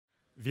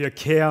Wir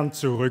kehren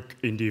zurück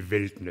in die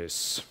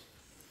Wildnis.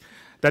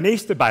 Der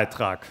nächste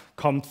Beitrag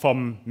kommt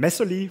vom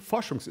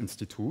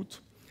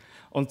Forschungsinstitut.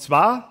 Und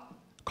zwar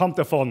kommt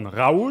er von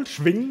Raoul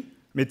Schwing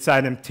mit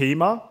seinem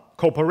Thema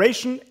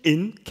Cooperation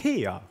in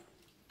Keas.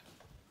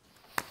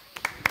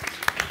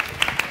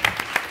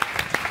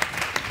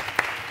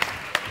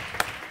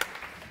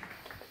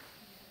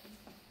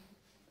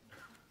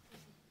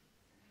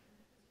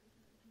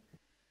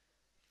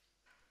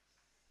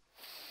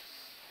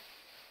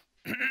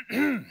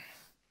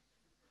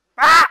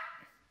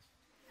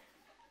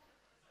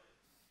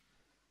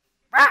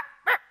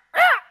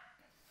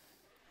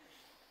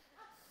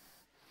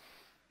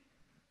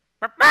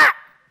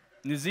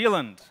 New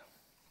Zealand.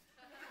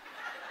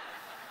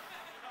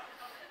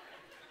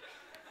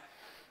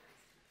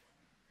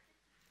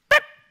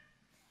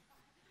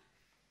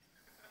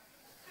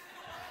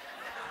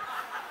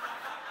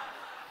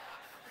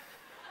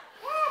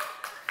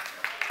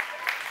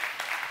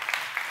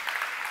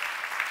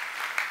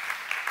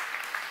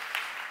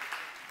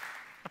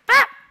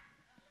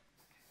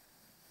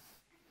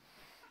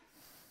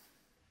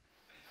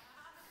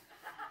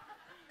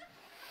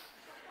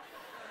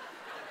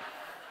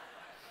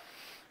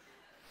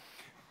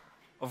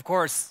 Of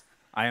course,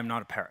 I am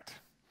not a parrot.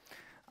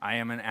 I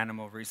am an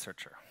animal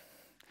researcher.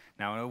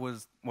 Now,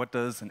 what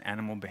does an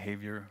animal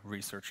behavior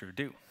researcher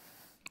do?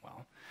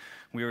 Well,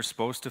 we are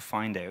supposed to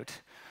find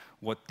out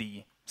what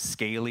the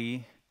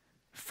scaly,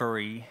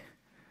 furry,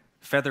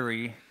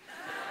 feathery,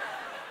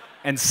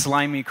 and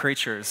slimy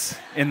creatures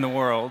in the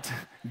world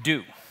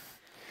do.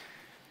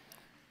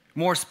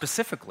 More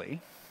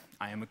specifically,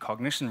 I am a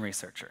cognition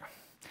researcher.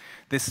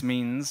 This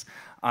means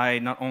I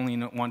not only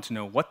want to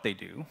know what they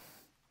do,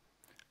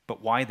 but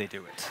why they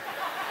do it.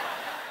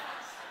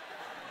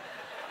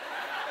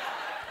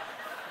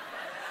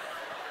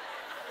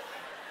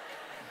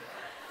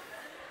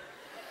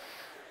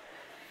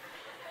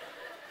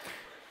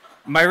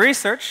 My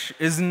research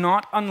is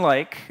not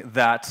unlike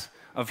that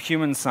of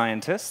human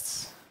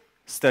scientists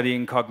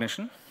studying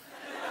cognition,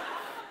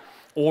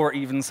 or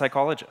even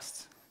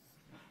psychologists.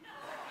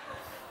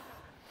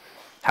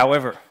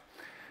 However,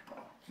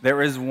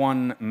 there is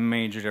one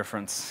major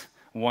difference,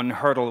 one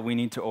hurdle we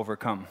need to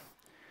overcome.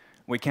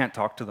 We can't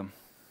talk to them.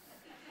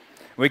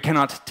 We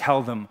cannot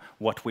tell them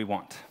what we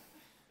want.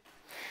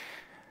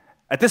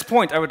 At this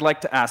point, I would like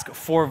to ask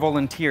 4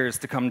 volunteers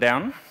to come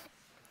down.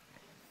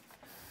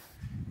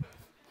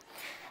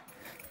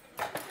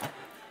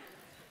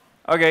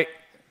 Okay,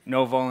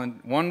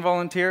 one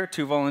volunteer,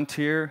 2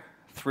 volunteer,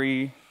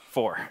 3,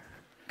 4.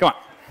 Come on.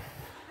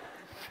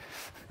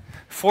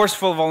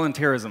 Forceful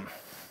volunteerism.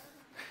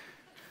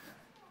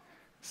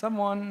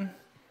 Someone?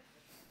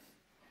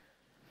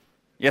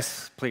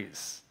 Yes,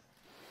 please.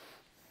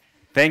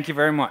 Thank you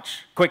very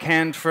much. Quick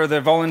hand for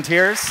the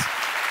volunteers.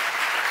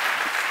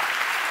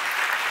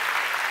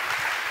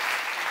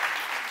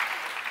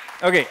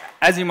 Okay,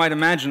 as you might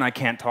imagine, I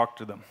can't talk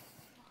to them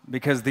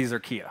because these are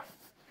Keas.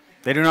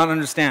 They do not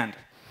understand.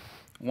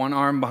 One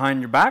arm behind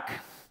your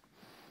back.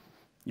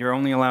 You're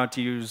only allowed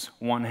to use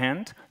one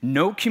hand.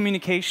 No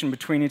communication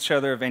between each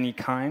other of any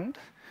kind,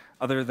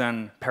 other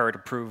than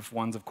parrot-approved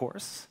ones, of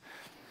course.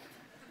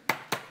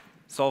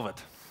 Solve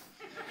it.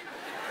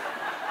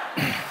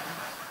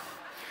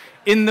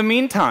 In the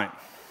meantime,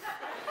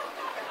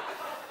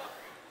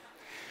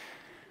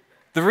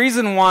 the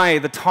reason why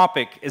the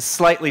topic is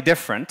slightly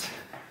different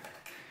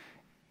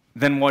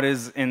than what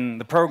is in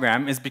the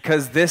program is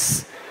because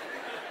this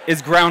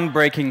is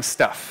groundbreaking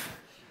stuff.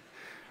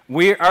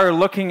 We are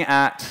looking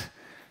at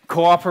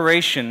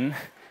cooperation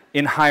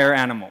in higher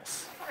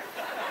animals.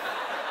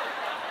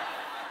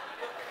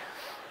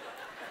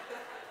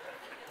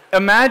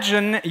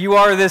 Imagine you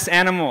are this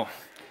animal.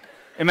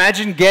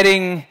 Imagine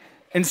getting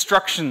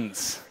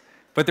instructions,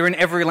 but they're in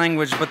every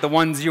language but the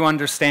ones you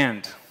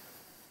understand.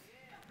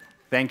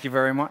 Thank you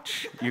very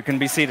much. You can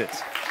be seated.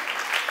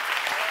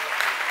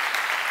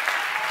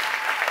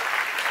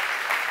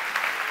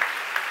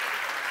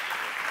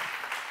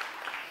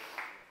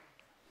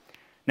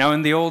 Now,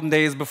 in the olden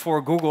days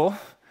before Google,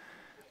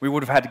 we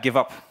would have had to give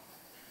up.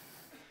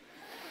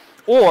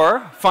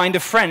 Or find a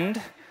friend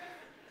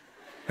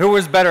who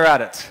was better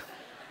at it.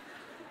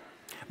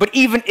 But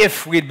even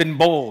if we had been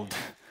bold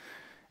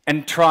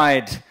and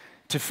tried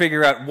to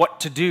figure out what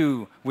to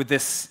do with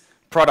this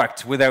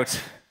product without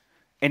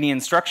any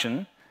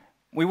instruction,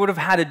 we would have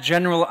had a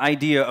general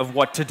idea of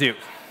what to do.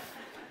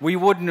 We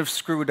wouldn't have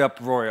screwed up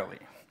royally.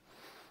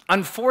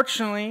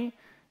 Unfortunately,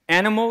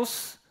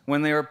 animals,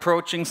 when they're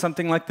approaching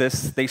something like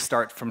this, they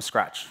start from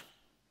scratch.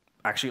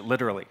 Actually,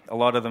 literally. A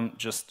lot of them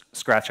just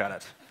scratch at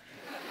it.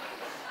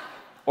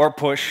 Or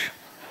push.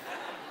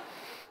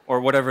 Or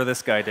whatever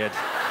this guy did.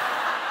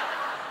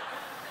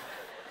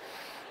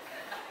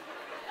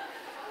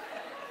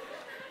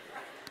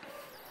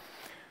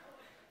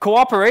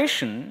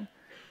 Cooperation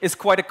is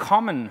quite a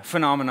common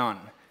phenomenon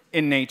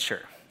in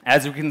nature,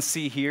 as we can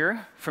see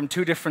here from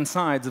 2 different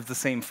sides of the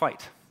same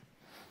fight.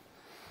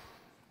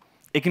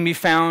 It can be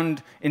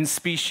found in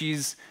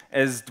species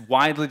as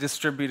widely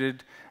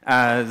distributed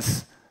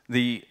as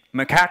the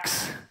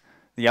macaques,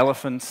 the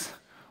elephants,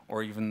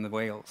 or even the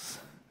whales.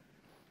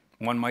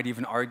 One might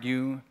even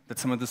argue that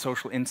some of the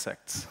social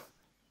insects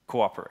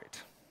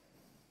cooperate.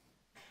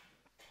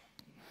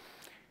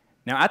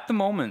 Now, at the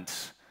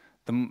moment,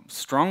 the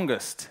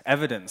strongest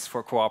evidence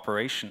for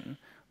cooperation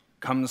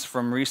comes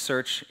from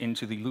research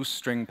into the loose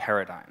string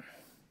paradigm.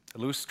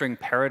 The loose string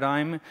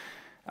paradigm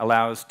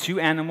allows two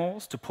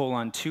animals to pull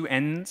on two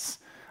ends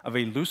of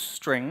a loose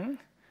string,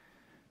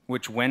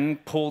 which when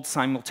pulled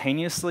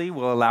simultaneously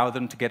will allow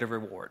them to get a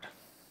reward.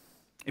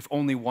 If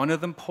only one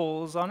of them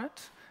pulls on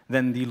it,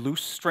 then the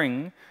loose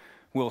string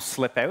will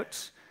slip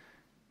out,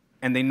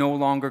 and they no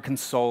longer can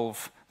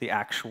solve the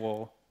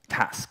actual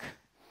task.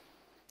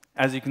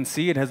 As you can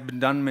see, it has been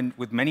done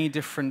with many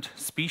different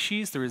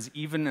species. There is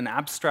even an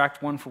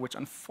abstract one for which,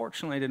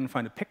 unfortunately, I didn't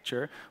find a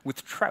picture,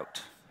 with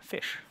trout,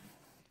 fish.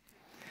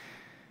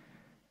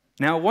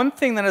 Now, one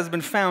thing that has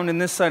been found in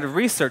this side of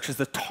research is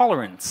the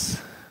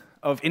tolerance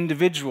of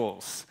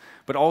individuals,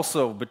 but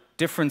also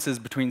differences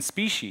between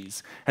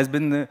species, has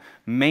been the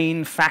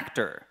main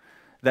factor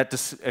that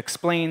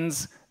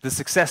explains the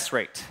success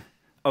rate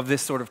of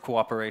this sort of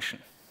cooperation.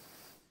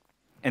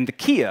 And the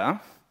Keas,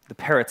 the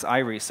parrot's eye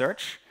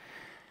research,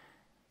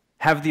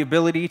 have the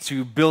ability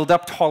to build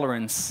up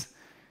tolerance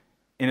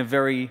in a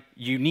very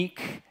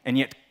unique and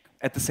yet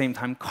at the same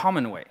time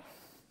common way.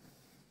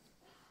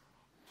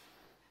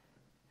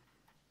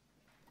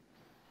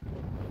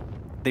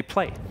 They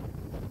play.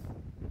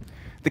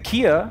 The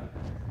Keas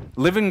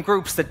live in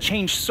groups that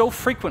change so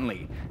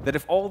frequently that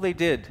if all they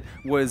did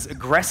was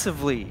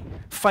aggressively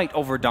fight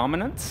over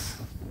dominance,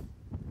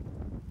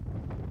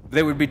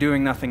 they would be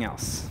doing nothing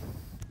else.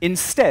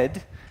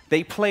 Instead,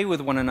 they play with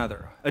one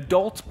another.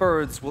 Adult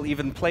birds will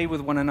even play with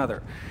one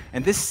another.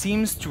 And this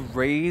seems to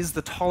raise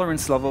the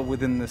tolerance level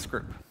within this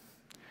group.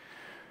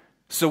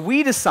 So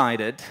we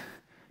decided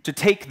to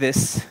take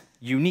this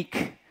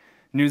unique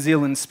New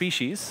Zealand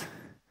species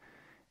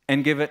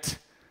and give it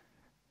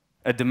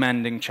a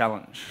demanding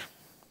challenge.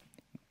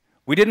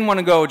 We didn't want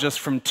to go just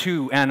from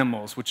 2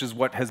 animals, which is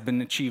what has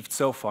been achieved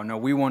so far. No,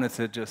 we wanted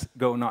to just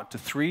go not to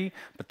 3,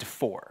 but to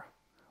 4.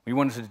 We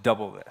wanted to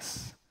double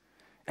this.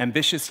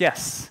 Ambitious,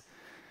 yes,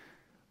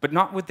 but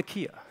not with the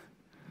Keas.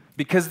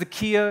 Because the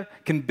Keas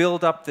can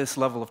build up this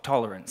level of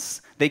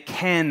tolerance. They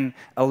can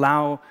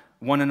allow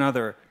one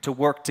another to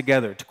work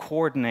together, to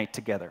coordinate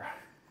together.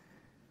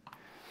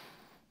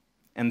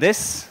 And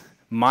this,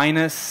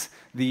 minus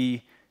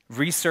the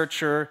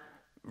researcher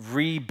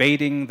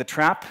rebaiting the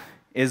trap,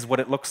 is what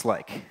it looks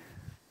like.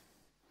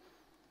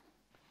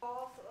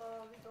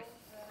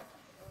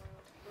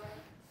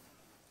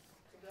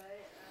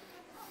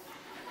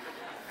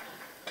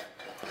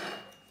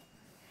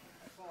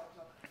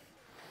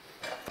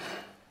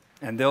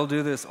 And they'll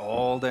do this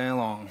all day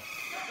long.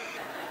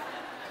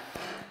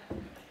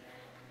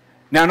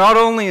 Now, not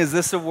only is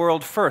this a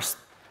world first,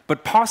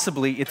 but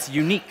possibly it's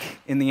unique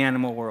in the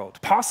animal world.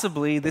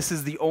 Possibly this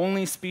is the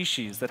only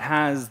species that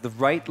has the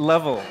right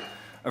level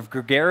of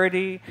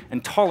gregarity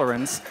and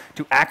tolerance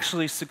to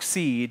actually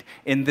succeed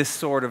in this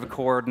sort of a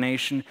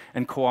coordination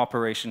and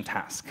cooperation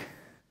task.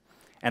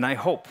 And I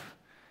hope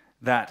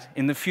that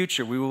in the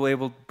future we will be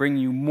able to bring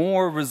you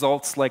more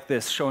results like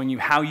this, showing you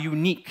how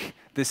unique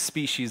this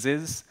species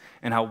is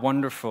and how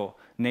wonderful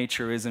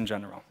nature is in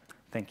general.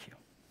 Thank you.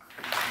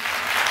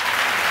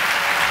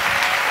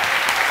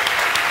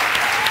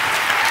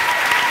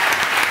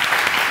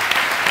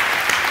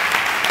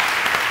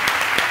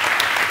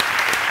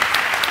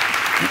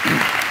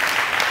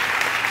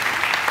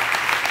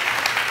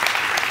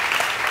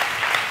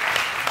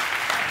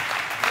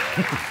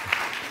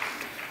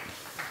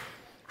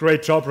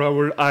 Great job,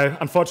 Raoul.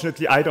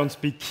 Unfortunately, I don't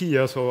speak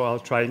Keas, so I'll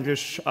try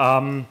English.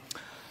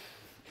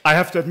 I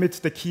have to admit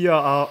the Keas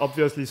are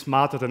obviously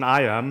smarter than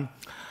I am.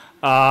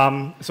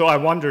 So I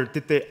wonder,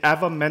 did they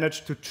ever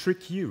manage to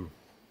trick you?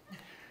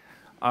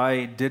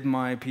 I did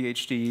my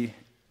PhD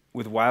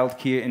with wild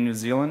Keas in New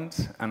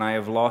Zealand, and I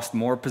have lost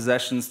more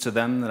possessions to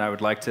them than I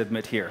would like to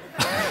admit here.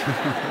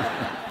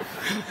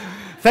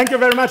 Thank you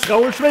very much,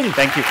 Raoul Schwing.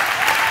 Thank you.